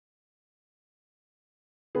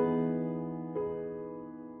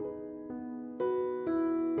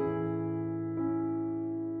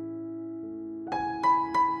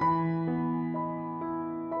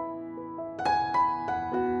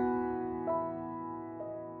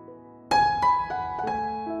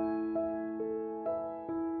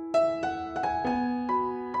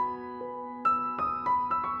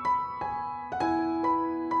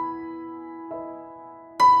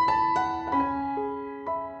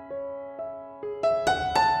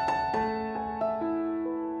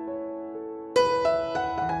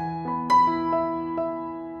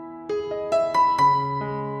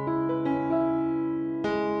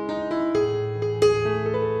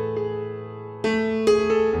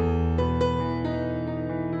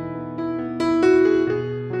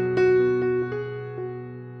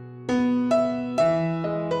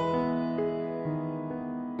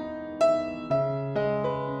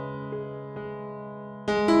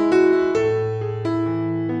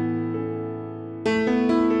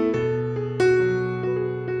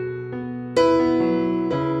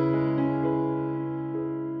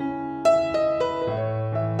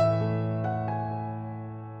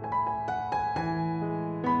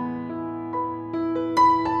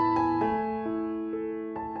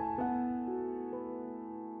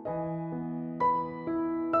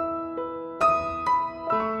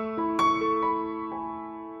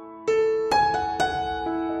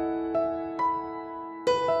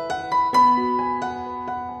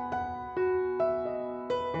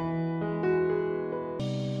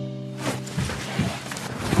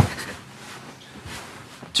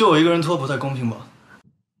就我一个人拖不太公平吧？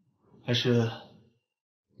还是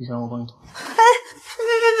你想让我帮你拖？哎，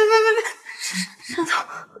别！山总，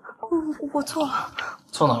我错了。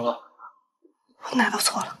错哪儿了？我哪都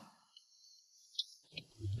错了。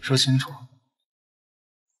说清楚。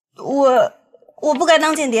我不该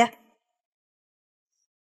当间谍。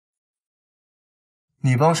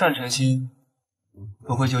你帮单晨曦，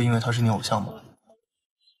不会就因为他是你偶像吧？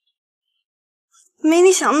没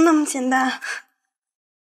你想的那么简单。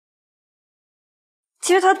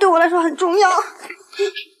其实他对我来说很重要。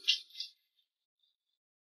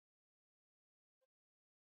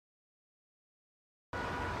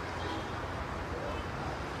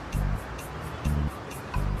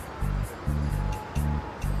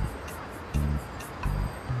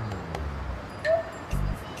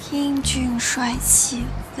英俊帅气，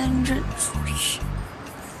温润如玉。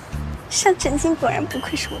单晨曦果然不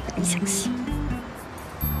愧是我的理想型，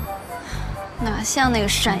哪像那个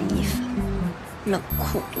单一凡，冷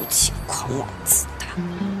酷无情、狂妄自大，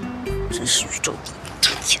真是宇宙第一讨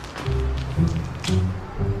厌。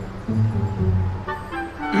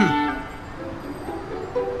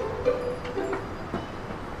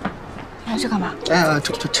来这干嘛？哎呀，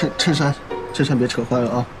衬衫别扯坏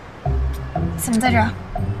了啊！怎么在这儿？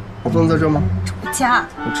我不能在这儿吗？这我家。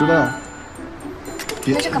我知道。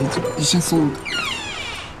别，在这干嘛？你先松。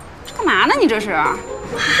这干嘛呢？你这是？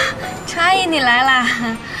差姨，你来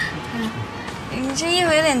啦！你这衣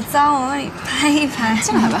服有点脏，我帮你拍一拍。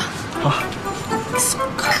进来吧。好。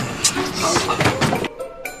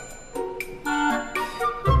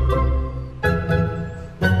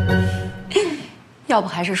要不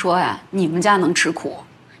还是说呀，你们家能吃苦？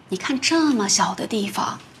你看这么小的地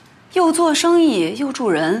方，又做生意又住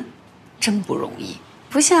人，真不容易。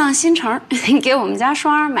不像新城，给我们家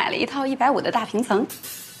双儿买了一套150的大平层。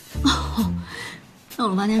哦，那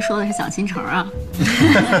我半天说的是蒋新城啊，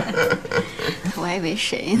我还以为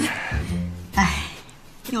谁呢？哎，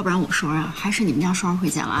要不然我说啊，还是你们家双儿会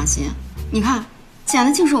捡垃圾。你看，捡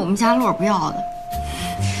的竟是我们家乐不要的。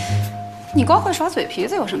你光会耍嘴皮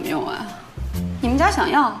子有什么用啊？你们家想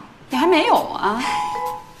要，也还没有啊。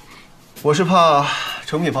我是怕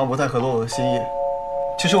成品房不太合我的心意。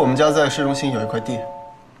其实我们家在市中心有一块地，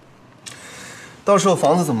到时候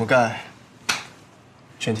房子怎么盖，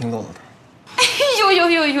全听乐乐的。哎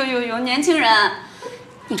呦，年轻人，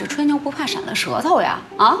你这吹牛不怕闪了舌头呀？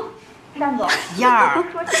啊，单总，燕儿，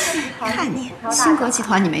看你新格集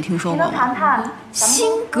团你没听说过吗？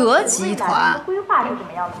新格集团规划是怎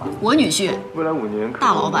么样的吗？我女婿，未来5年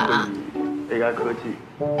大老板。AI 科技，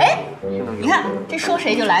哎，你看这说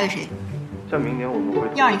谁就来个谁。像明年我们会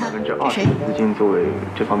燕儿，你看这谁？资金作为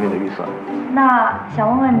这方面的预算。那想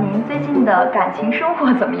问问您最近的感情生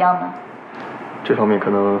活怎么样呢？这方面可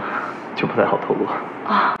能就不太好透露。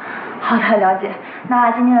哦，好的，了解。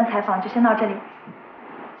那今天的采访就先到这里。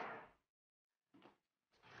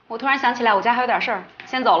我突然想起来，我家还有点事儿，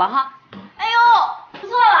先走了哈。哎呦，不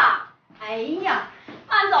错了。哎呀，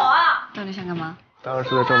慢走啊！到底想干嘛？当然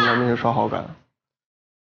是在丈母娘面前刷好感。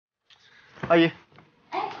阿姨，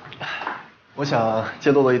我想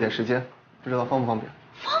借洛洛一点时间，不知道方不方便？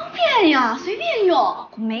方便呀，随便用。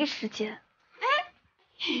我没时间。哎，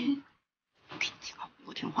我跟你讲，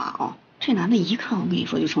我听话啊。这男的一看我跟你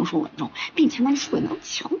说就成熟稳重，并且那水能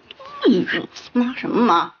强多了一只。妈什么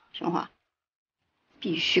妈？听话，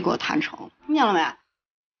必须给我谈成，听见了没？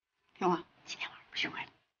听话，今天晚上不许回来。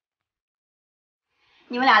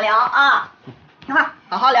你们俩聊啊，听话，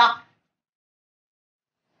好好聊。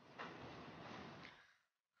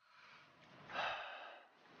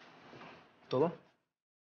走吧。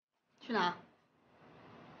去哪？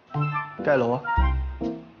盖楼啊。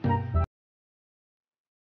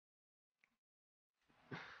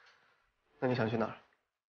那你想去哪儿？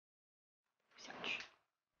不想去。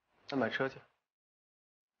那买车去。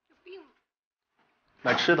有病。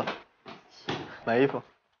买吃的。买衣服。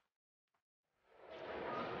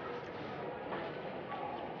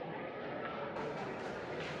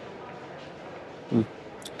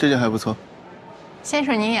这件还不错。先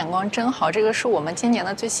生，您眼光真好，这个是我们今年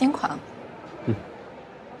的最新款。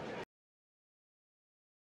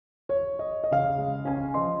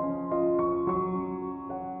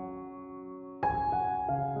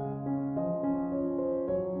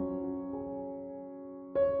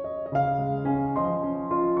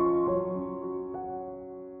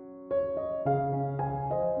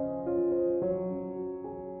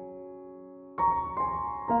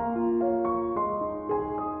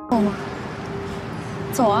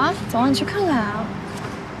走啊，走啊，你去看看啊。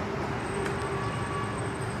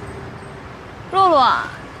洛洛，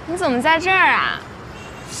你怎么在这儿啊？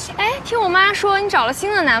哎，听我妈说你找了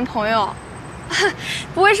新的男朋友，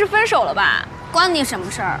不会是分手了吧？关你什么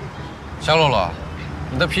事儿？夏洛洛，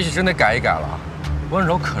你的脾气真得改一改了，温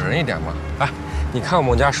柔可人一点嘛。哎，你看我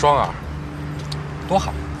们家双儿，多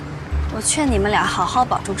好。我劝你们俩好好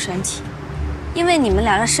保重身体，因为你们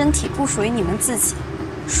俩的身体不属于你们自己，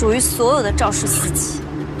属于所有的肇事司机，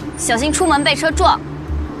小心出门被车撞。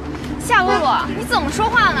夏洛洛，你怎么说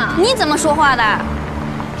话呢？你怎么说话的？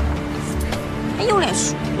还有脸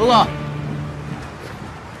说？洛洛，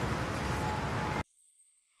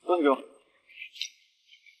东西给我。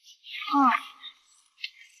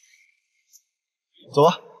走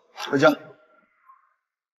吧，回家。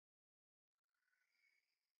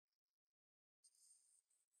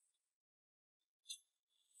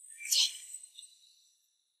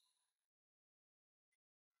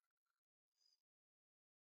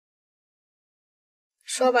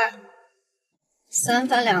说吧，3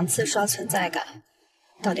番2次刷存在感，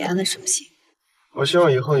到底安了什么心？我希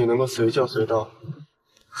望以后你能够随叫随到。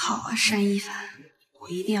好啊，单一凡，我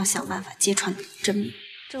一定要想办法揭穿你的真名。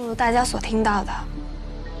正如大家所听到的，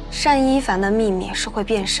单一凡的秘密是会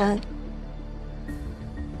变身。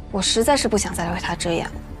我实在是不想再为他遮掩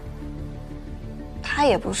了，他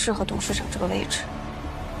也不适合董事长这个位置，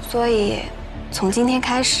所以从今天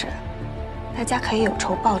开始，大家可以有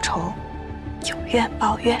仇报仇，有怨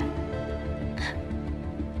报怨。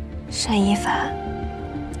单一凡，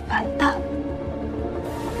完蛋了。